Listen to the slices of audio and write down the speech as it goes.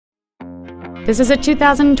This is a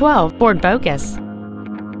 2012 Ford Focus.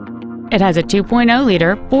 It has a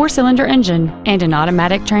 2.0-liter four-cylinder engine and an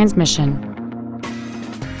automatic transmission.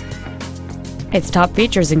 Its top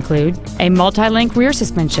features include a multi-link rear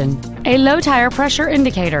suspension, a low tire pressure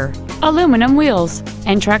indicator, aluminum wheels,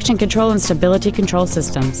 and traction control and stability control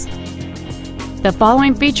systems. The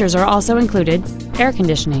following features are also included: air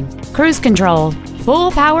conditioning, cruise control,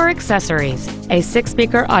 full power accessories, a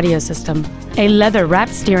 6-speaker audio system, a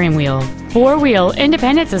leather-wrapped steering wheel, 4-wheel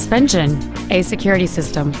independent suspension, a security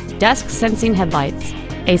system, dusk sensing headlights,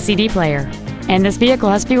 a CD player, and this vehicle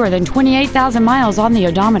has fewer than 28,000 miles on the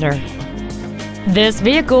odometer. This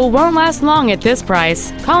vehicle won't last long at this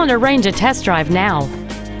price. Call and arrange a test drive now.